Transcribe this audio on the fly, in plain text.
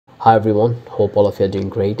Hi everyone, hope all of you are doing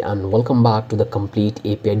great and welcome back to the complete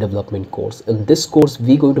API development course. In this course,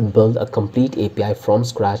 we're going to build a complete API from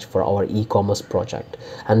scratch for our e-commerce project.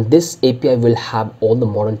 And this API will have all the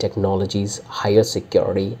modern technologies, higher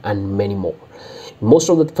security and many more. Most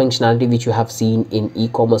of the functionality which you have seen in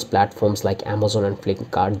e-commerce platforms like Amazon and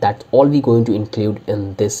Flipkart, that's all we're going to include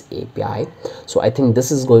in this API. So I think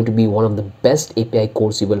this is going to be one of the best API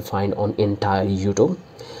course you will find on entire YouTube.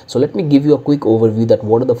 So let me give you a quick overview that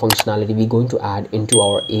what are the functionality we're going to add into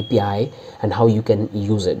our API and how you can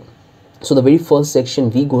use it. So the very first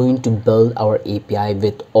section, we're going to build our API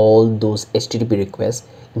with all those HTTP requests: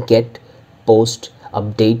 get, post,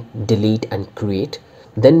 update, delete and create.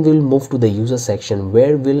 Then we'll move to the user section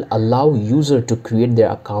where we'll allow user to create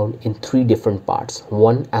their account in three different parts.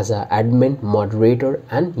 One as an admin, moderator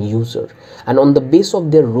and user. And on the base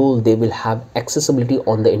of their role, they will have accessibility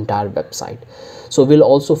on the entire website. So we'll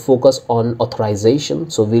also focus on authorization.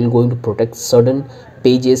 So we're going to protect certain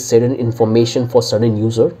pages, certain information for certain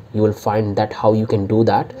user. You will find that how you can do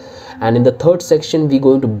that. And in the third section, we're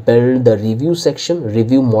going to build the review section,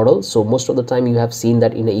 review model. So most of the time you have seen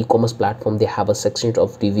that in an e-commerce platform, they have a section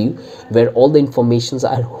of review where all the informations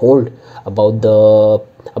are held about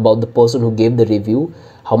the person who gave the review,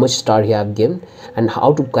 how much star he have given, and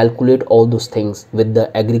how to calculate all those things with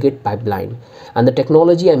the aggregate pipeline. And the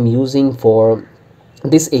technology I'm using for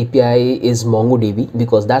this API is MongoDB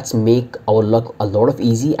because that's make our luck a lot of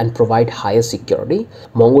easy and provide higher security.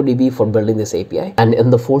 MongoDB for building this API. And in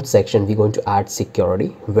the fourth section, we're going to add security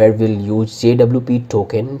where we'll use JWT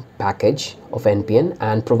Token package of NPN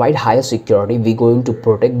and provide higher security. We're going to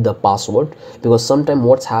protect the password because sometimes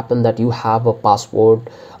what's happened that you have a password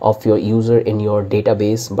of your user in your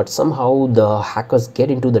database, but somehow the hackers get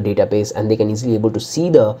into the database and they can easily able to see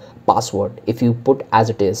the password if you put as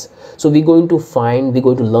it is. So we're going to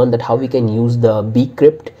learn that how we can use the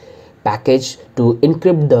bcrypt package to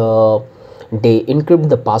encrypt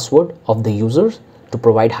the password of the users to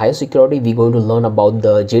provide higher security. We're going to learn about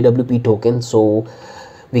the JWT token, so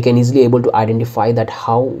we can easily able to identify that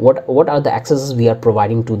what are the accesses we are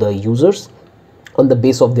providing to the users on the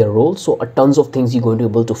base of their role. So tons of things you're going to be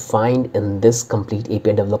able to find in this complete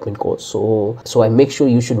API development course. So I make sure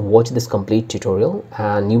you should watch this complete tutorial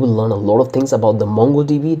and you will learn a lot of things about the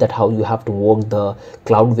MongoDB, that how you have to work the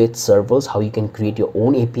cloud-based servers, how you can create your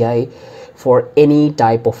own API for any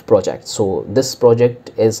type of project. So this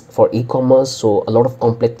project is for e-commerce, so a lot of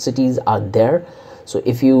complexities are there. So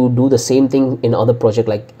if you do the same thing in other project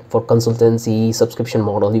like for consultancy, subscription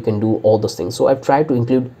model, you can do all those things. So I've tried to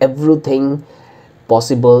include everything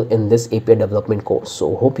possible in this API development course,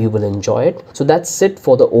 so hope you will enjoy it. So that's it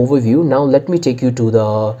for the overview. Now let me take you to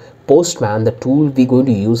the Postman, the tool we're going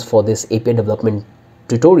to use for this API development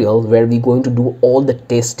tutorial, where we're going to do all the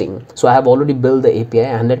testing. So I have already built the API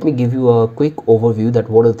and let me give you a quick overview that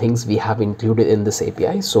what are the things we have included in this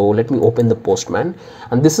API. So let me open the Postman,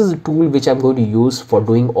 and this is a tool which I'm going to use for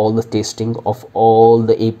doing all the testing of all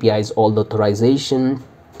the APIs, all the authorization,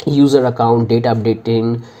 user account, data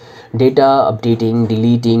updating,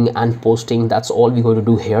 deleting and posting. That's all we're going to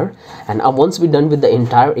do here. And once we're done with the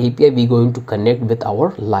entire API, we're going to connect with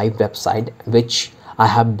our live website, which I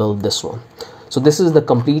have built this one. So this is the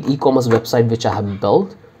complete e-commerce website which I have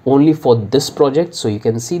built only for this project. So you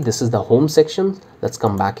can see this is the home section. Let's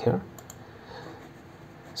come back here.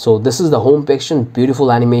 So this is the home section. Beautiful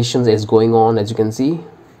animations is going on, as you can see.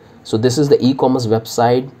 So this is the e-commerce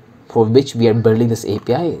website for which we are building this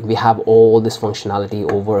API. We have all this functionality,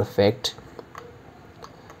 over effect.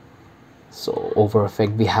 So over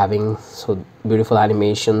effect we having so beautiful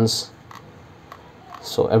animations.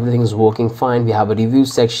 So everything is working fine. We have a review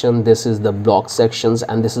section, this is the blog sections,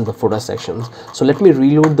 and this is the footer sections. So let me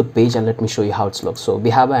reload the page and let me show you how it looks. So we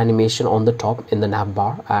have an animation on the top in the nav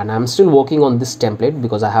bar, and I'm still working on this template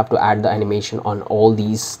because I have to add the animation on all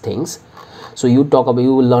these things. So you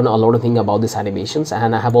will learn a lot of things about these animations.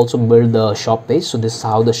 And I have also built the shop page. So this is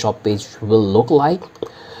how the shop page will look like.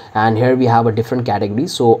 And here we have a different category.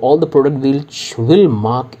 So all the product which will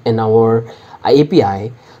mark in our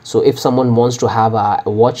API. So if someone wants to have a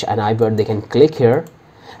watch an eyewear, they can click here.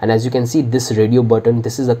 And as you can see, this radio button,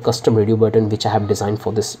 this is a custom radio button which I have designed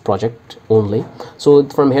for this project only. So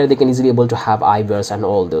from here they can easily able to have eyewears and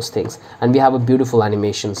all those things. And we have a beautiful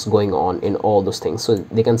animations going on in all those things. So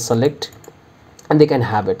they can select and they can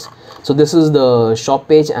have it. So this is the shop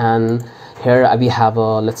page, and here we have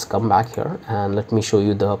a, let's come back here and let me show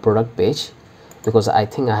you the product page because I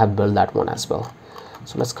think I have built that one as well.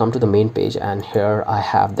 So let's come to the main page, and here I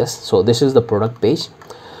have this. So this is the product page.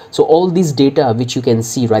 So all these data which you can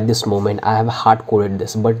see right this moment, I have hard coded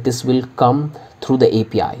this, but this will come through the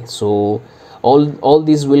API. So all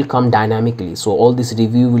these will come dynamically. So all this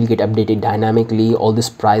review will get updated dynamically. All these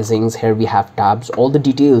pricings, here we have tabs, all the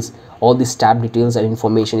details, all these tab details and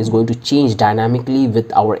information is going to change dynamically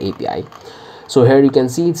with our API. So here you can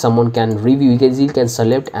see someone can review, you can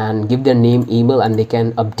select and give their name, email, and they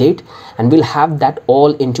can update, and we'll have that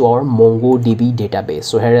all into our MongoDB database.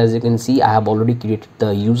 So here, as you can see, I have already created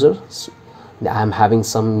the user. I'm having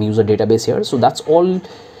some user database here. So that's all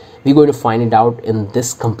we're going to find it out in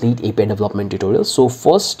this complete API development tutorial. So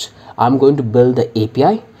first I'm going to build the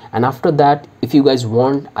API, and after that, if you guys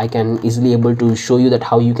want, I can easily able to show you that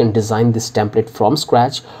how you can design this template from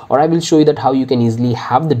scratch, or I will show you that how you can easily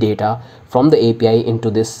have the data from the API into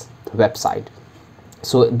this website.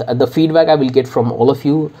 So the feedback I will get from all of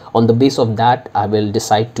you, on the base of that I will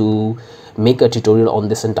decide to make a tutorial on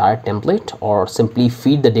this entire template or simply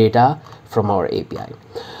feed the data from our API.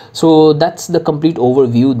 So that's the complete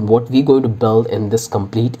overview what we're going to build in this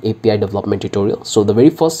complete API development tutorial. So the very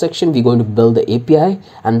first section, we're going to build the API,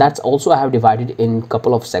 and that's also I have divided in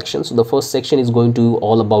couple of sections. So the first section is going to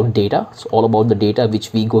all about data. So all about the data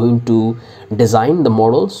which we going to design the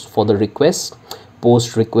models for the requests,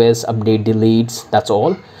 post requests, update, deletes, that's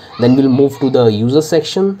all. Then we'll move to the user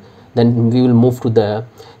section. Then we will move to the,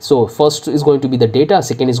 so first is going to be the data,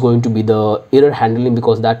 second is going to be the error handling,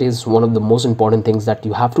 because that is one of the most important things that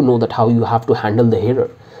you have to know, that how you have to handle the error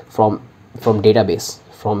from database,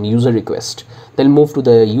 from user request. Then move to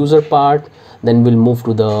the user part, then we'll move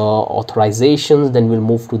to the authorizations, then we'll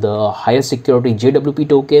move to the higher security JWT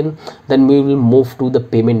token, then we will move to the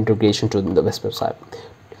payment integration to the website.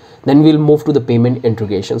 Then we'll move to the payment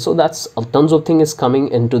integration. So that's tons of things coming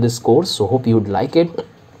into this course, so hope you would like it.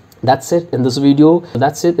 That's it in this video.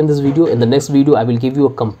 In the next video I will give you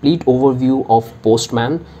a complete overview of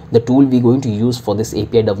Postman, the tool we're going to use for this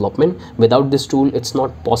API development. Without this tool, it's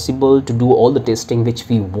not possible to do all the testing which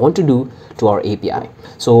we want to do to our API.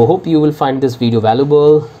 So hope you will find this video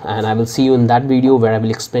valuable, and I will see you in that video where I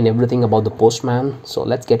will explain everything about the Postman. So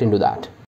let's get into that.